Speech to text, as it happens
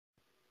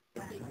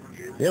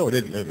Yeah, well,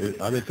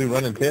 are they two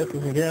running tests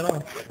and carrying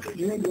on?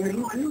 Yeah, you do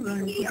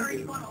running tests.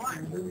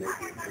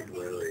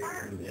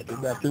 Yeah, they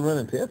got two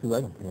running tests.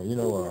 Like, you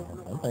know,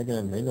 I'm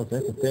thinking ain't no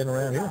sense in staying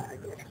around here.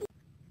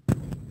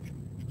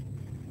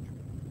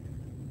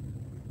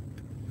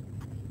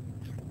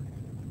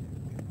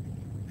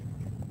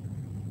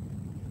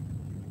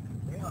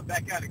 Well, I'm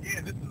back out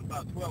again. This is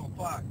about 12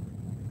 o'clock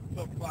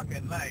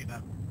at night.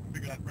 I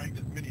figured I'd bring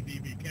this mini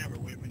DV camera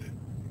with me to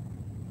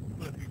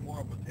put a few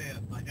more of a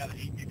test. I got an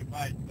 8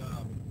 gigabyte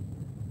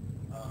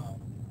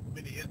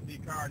mini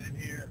SD card in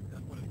here.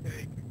 That's what it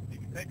takes. You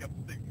can take up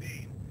to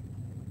 16,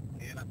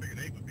 and I figured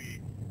 8 would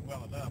be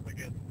well enough. I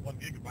guess 1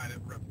 gigabyte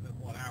represents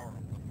 1 hour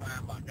of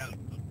time. I've got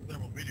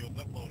several videos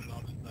uploaded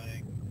on this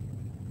thing,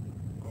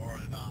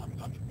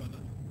 I'm just going to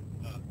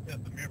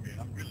test the memory.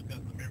 I'm really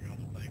testing the memory on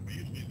this thing, but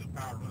usually the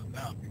power runs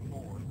out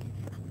before,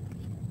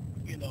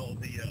 you know,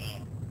 the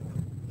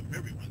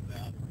memory runs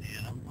out,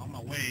 and I'm on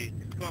my way.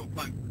 It's 12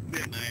 o'clock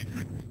midnight.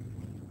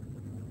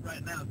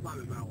 Right now it's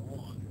probably about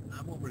 1.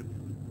 I'm over in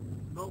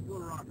North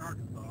Little Rock,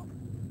 Arkansas.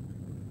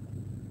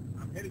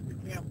 I'm headed to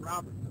Camp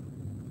Robinson,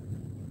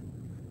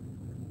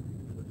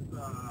 which is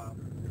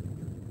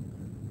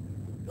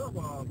sort of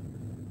a,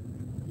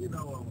 you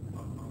know,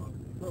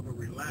 sort of a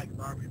relaxed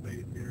army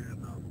base here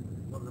in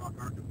Little Rock,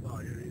 Arkansas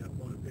area. I'm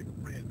going to pick a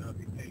friend up.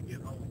 He can't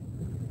get home.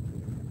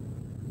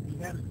 He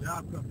had a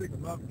job to pick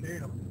him up, carry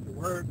him to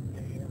work,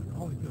 and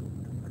only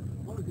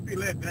to be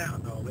let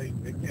down, though. They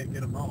can't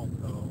get him home,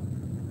 so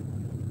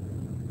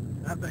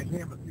I think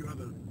him and a few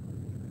other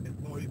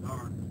employees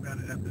are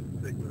stranded at this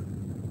particular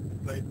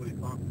place what he's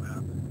talking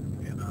about,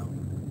 and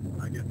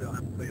I guess they'll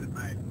have to stay the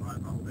night, so I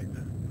don't think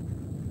they're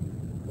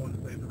going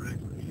the same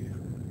direction he is.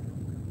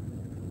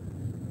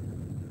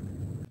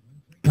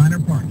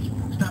 Freightliner Parts.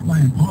 Stop by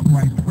an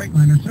authorized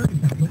Freightliner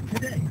service outlet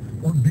today,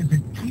 or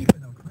visit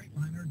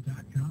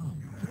keepitafreightliner.com.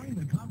 Join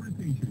the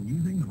conversation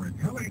using the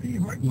Recovery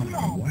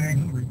Hotline.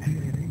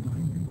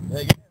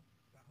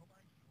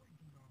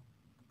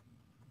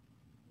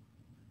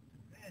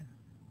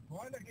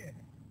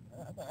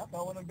 I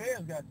thought one of the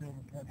bears got you.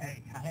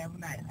 Hey, I have a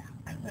night now.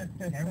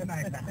 Every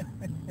night now.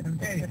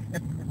 Okay,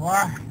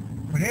 boy,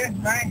 for this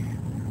thing,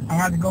 I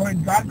have to go ahead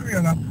and try the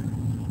grill up.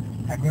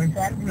 I go ahead and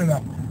try the grill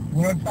up.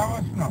 Well,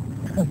 summer snow.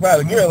 Try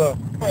the grill up.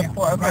 Yeah,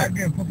 try the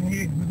grill. Put some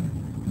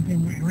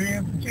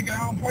ribs, some chicken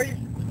on for you.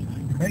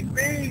 Baked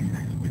beans,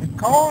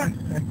 corn.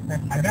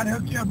 I gotta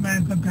hook you up,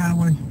 man, some kind of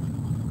way.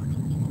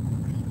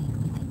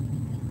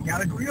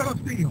 Got a grill or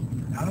steel?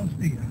 I don't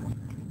steal.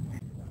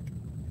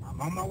 I'm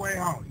on my way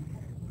home.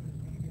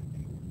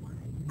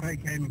 Clay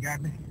came and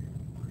got me.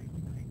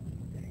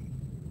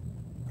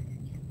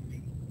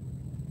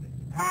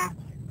 Huh?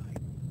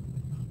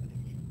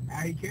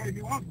 He can if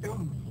he wants to.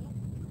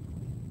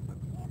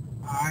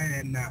 Alright,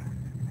 and I'm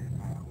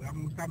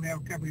gonna stop and have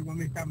a cup. He want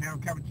me to stop and have a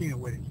cappuccino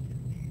with him.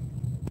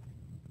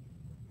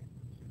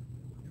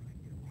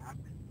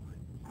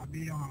 I'll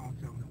be on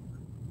soon.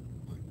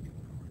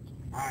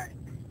 Alright.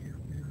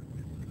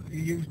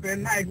 You can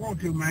spend the night if you want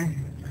to, man.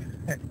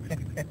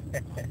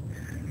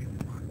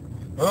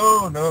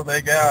 Oh, no,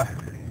 thank God.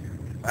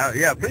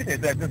 Yeah, I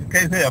appreciate that. Just in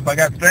case, hey, if I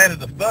got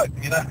stranded or stuck,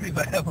 you know, at least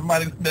I have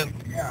somebody that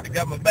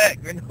got my back,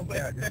 you know.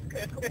 Yeah,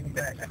 just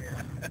back,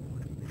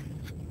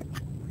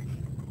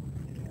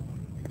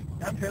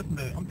 I'm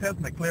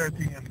testing the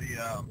clarity and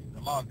the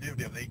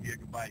longevity of the 8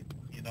 gigabyte,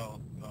 you know,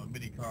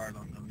 mini card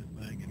on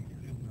this thing, and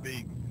it's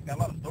big. It's got a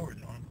lot of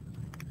storage on it.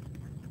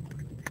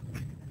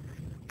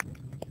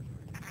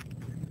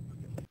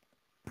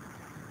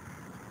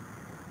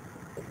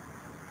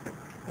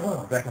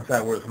 Oh, back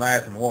inside where it's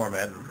nice and warm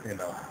at, you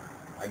know.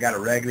 I got a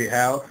raggedy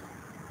house.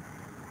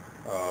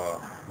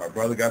 My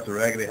brother got the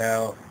raggedy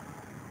house.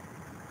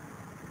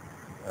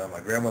 My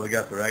grandmother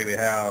got the raggedy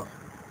house,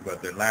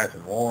 but they're nice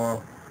and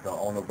warm. Don't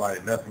own nobody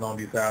nothing on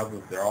these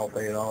houses. They're all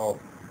paid off.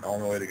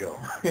 Only way to go.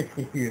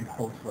 You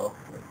know, so.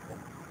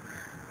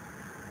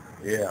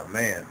 Yeah,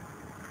 man.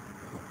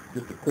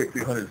 Just a quick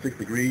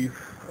 360 degrees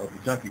of the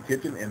junky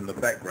kitchen in the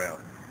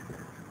background.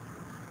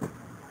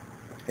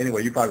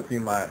 Anyway, you probably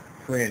seen my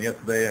friend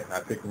yesterday. I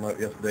picked him up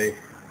yesterday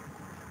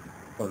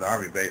from the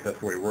Army base.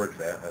 That's where he works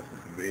at. That's his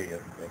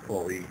convenience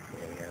employee.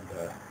 And,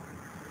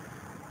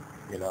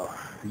 you know,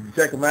 you can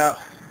check him out.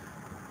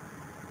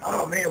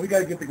 Oh, man, we got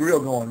to get the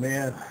grill going,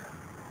 man.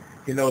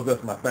 He knows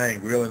that's my thing,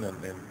 grilling and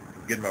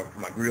getting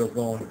my grills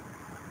going.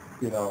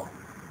 You know,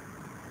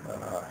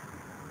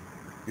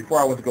 before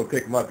I went to go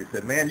pick him up, he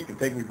said, man, you can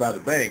take me by the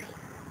bank.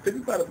 Take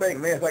me by the bank,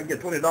 man, so I can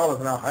get $20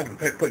 and I can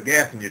put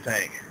gas in your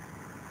tank.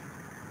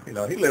 You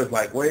know, he lives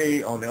like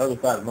way on the other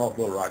side of North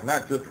Little Rock,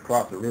 not just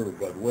across the river,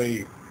 but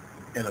way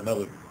in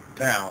another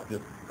town,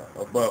 just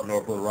above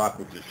North Little Rock,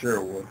 which is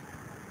Sherwood.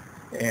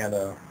 And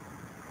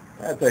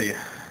I tell you,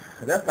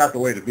 that's not the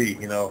way to be,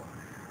 you know.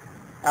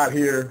 Out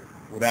here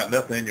without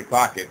nothing in your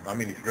pocket. I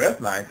mean, he's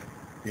dressed nice,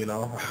 you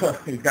know.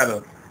 He's got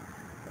a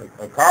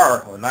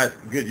car, a nice,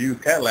 good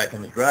used Cadillac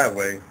in his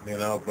driveway, you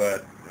know,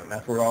 but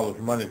that's where all his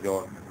money's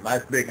going.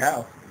 Nice big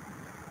house,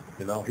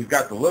 you know. He's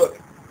got the look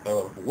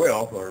of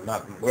wealth, or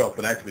not wealth,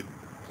 but actually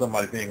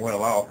somebody being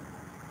well off.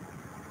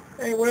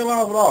 Ain't way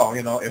off at all.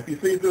 You know, if you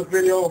see this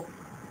video,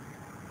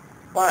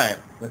 fine.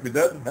 If it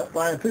doesn't, that's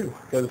fine too.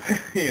 Because,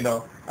 you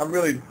know, I'm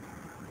really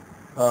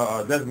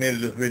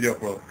designated this video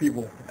for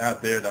people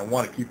out there that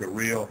want to keep it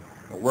real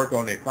and work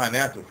on their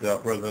financial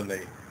self rather than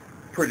their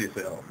pretty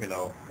self, you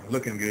know,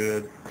 looking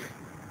good.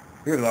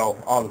 You know,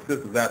 all the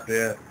sisters out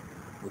there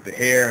with the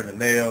hair and the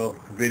nails,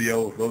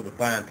 videos, those are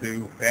fine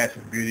too.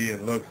 Fashion, beauty,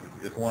 and looks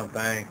is one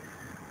thing,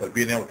 but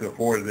being able to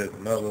afford it is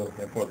another.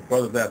 And for the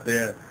brothers out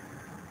there,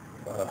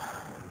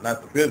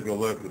 not the physical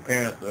look, the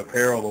parents, the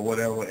apparel or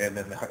whatever, and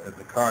then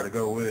the car to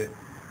go with it,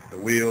 the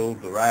wheels,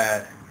 the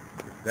ride,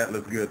 that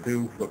looks good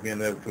too, but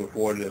being able to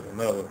afford it is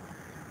another.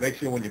 Make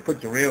sure when you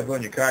put your rims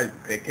on your car, you can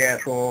pay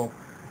cash for them.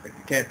 If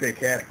you can't pay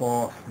cash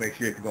for them, make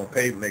sure if you're going to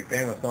pay, make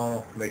payments on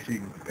them, make sure you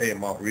can pay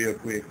them off real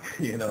quick,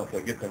 you know, so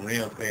get them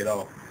rims paid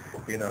off,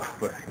 you know.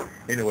 But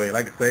anyway,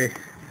 like I say,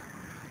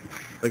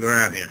 look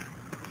around here.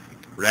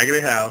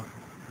 Raggedy house,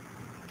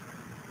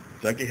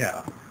 junky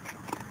house.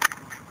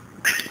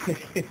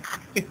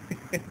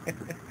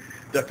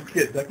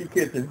 Ducky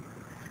kitchen,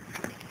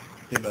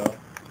 you know.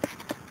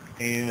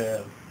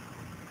 And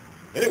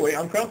anyway,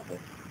 I'm comfortable.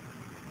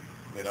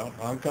 You know,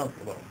 I'm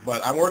comfortable.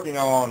 But I'm working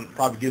on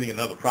probably getting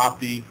another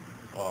property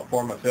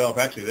for myself.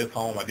 Actually, this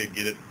home, I did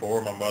get it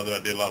for my mother. I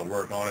did a lot of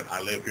work on it.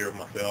 I live here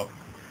myself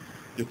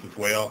just as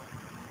well.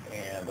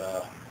 And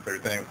if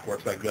everything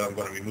works out good, I'm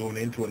going to be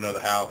moving into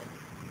another house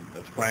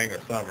in the spring or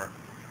summer.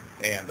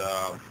 And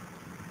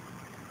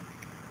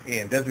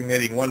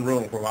designating one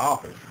room for my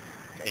office.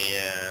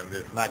 And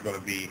it's not going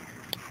to be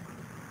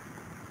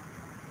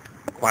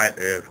quite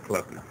as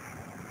cluttered.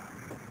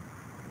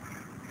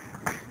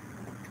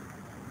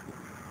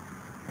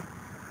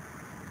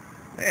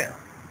 Man,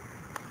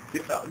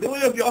 do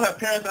any of y'all have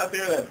parents out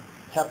there that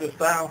have this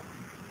style?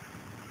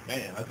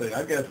 Man, I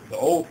guess the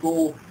old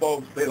school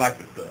folks, they like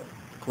this stuff.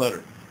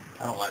 Cluttered.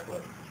 I don't like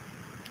clutter.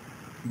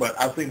 But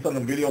I've seen some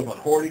of the videos on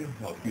hoarding.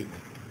 Oh, excuse me.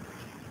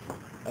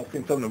 I've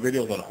seen some of the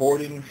videos on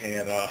hoarding,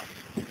 and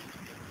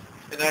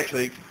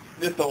actually,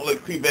 this don't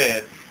look too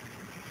bad.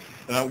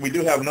 We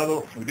do have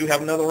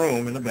another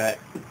room in the back,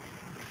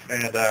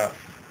 and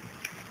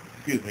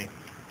excuse me.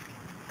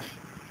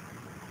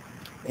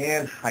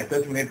 And I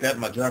designated that in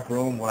my junk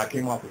room. When I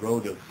came off the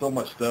road, there was so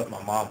much stuff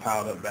my mom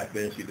piled up back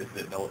there. She just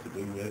didn't know what to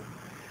do with it.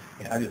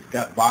 And I just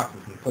got boxes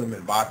and put them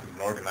in boxes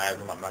and organized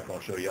them. I'm not going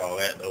to show you all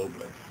that though,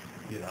 but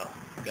you know,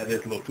 that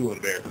is a little too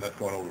embarrassing. That's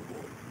going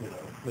overboard, you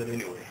know. But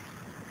anyway,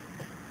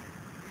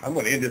 I'm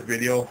going to end this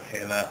video.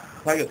 And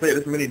like I said,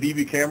 this mini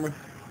DV camera.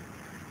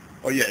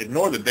 Oh yeah,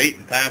 ignore the date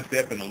and time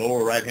step in the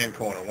lower right-hand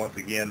corner. Once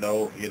again,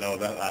 though, you know,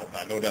 that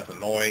I know that's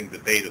annoying. The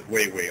date is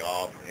way, way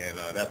off, and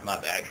that's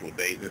not the actual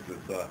date. This is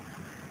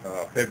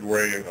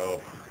February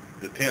of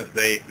the 10th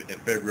day in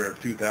February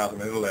of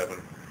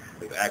 2011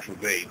 is the actual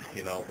date,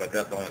 you know. But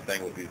that's the only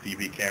thing with these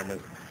DV cameras.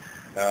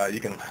 You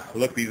can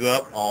look these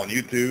up on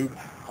YouTube,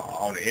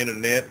 on the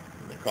internet.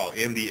 They're called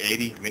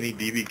MD80 Mini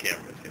DV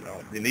cameras. You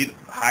know, you need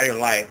higher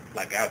light,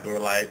 like outdoor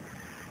light.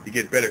 You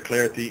get better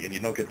clarity, and you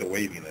don't get the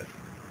waviness.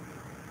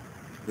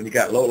 When you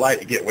got low light,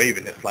 you get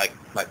waviness like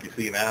you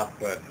see now,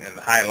 but in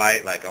the high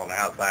light, like on the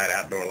outside,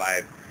 outdoor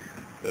light,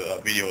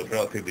 the video is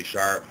relatively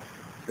sharp,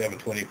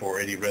 720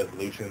 480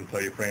 resolution,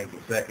 30 frames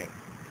a second.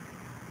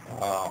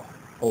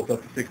 Holds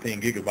up to 16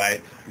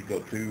 gigabytes. You go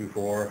 2,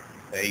 4,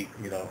 8,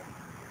 you know,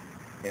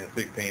 and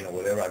 16 or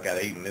whatever. I got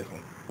 8 in this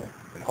one.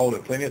 And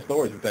holding plenty of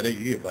storage with that 8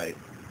 gigabyte.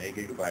 8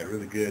 gigabyte,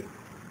 really good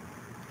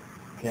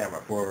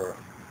camera for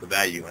the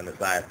value and the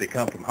size. They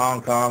come from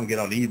Hong Kong, get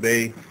on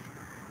eBay.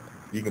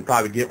 You can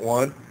probably get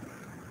one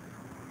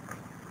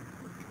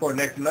for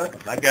next to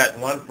nothing. I got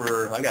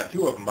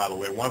two of them, by the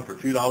way. One for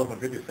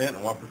 $2.50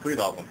 and one for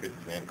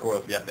 $3.50. Of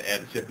course, you have to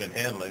add the shipping and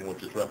handling,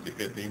 which is roughly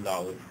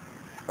 $15.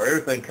 Or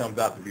everything comes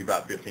out to be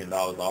about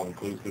 $15, all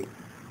inclusive,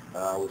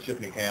 with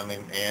shipping and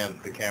handling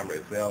and the camera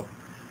itself.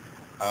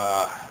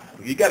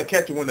 You got to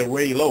catch them when they're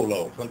way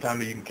low.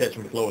 Sometimes you can catch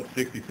them as low as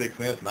 66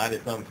 cents,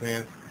 90-something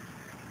cents,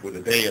 with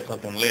a day or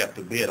something left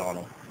to bid on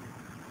them.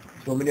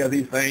 So many of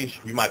these things,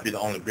 you might be the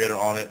only bidder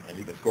on it, and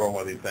you can score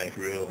one of these things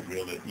real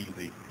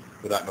easy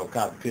without no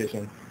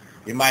competition.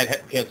 You might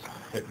catch,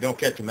 if you don't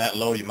catch them that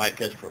low, you might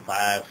catch for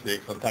 $5,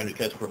 $6, sometimes you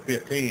catch for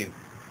 $15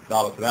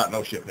 without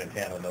no shipping and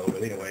handling though.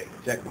 But anyway,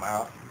 check them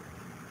out.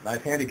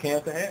 Nice handy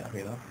cams to have,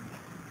 you know.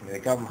 I mean, they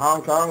come from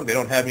Hong Kong. They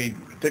don't have any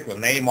particular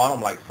name on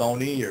them like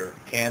Sony or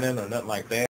Canon or nothing like that.